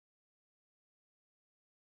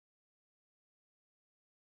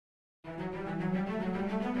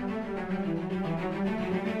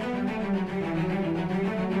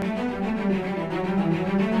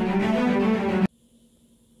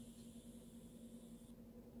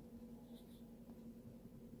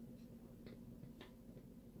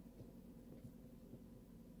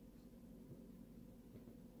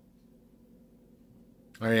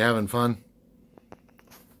Are you having fun?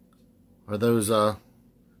 Are those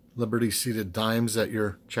Liberty seated dimes that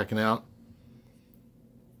you're checking out?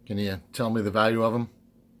 Can you tell me the value of them?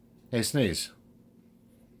 Hey, Sneeze.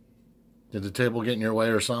 Did the table get in your way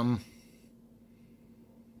or something?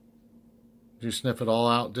 Did you sniff it all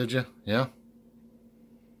out, did you? Yeah?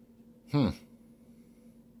 Anything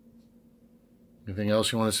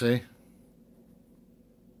else you want to see?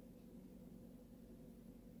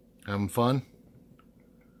 Having fun?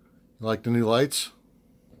 You like the new lights?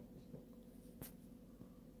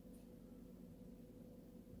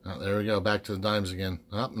 Oh, there we go. Back to the dimes again.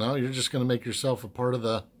 Oh, no, you're just going to make yourself a part of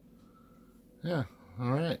the... Yeah, all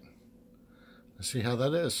right. Let's see how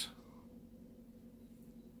that is.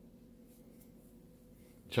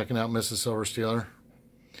 Checking out Mrs. Silver Stealer.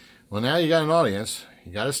 Well, now you got an audience.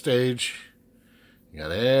 You got a stage. You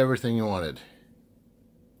got everything you wanted.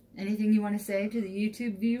 Anything you want to say to the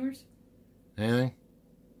YouTube viewers? Anything?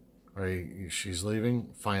 She's leaving?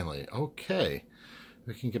 Finally. Okay.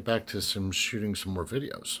 We can get back to shooting some more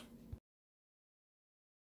videos.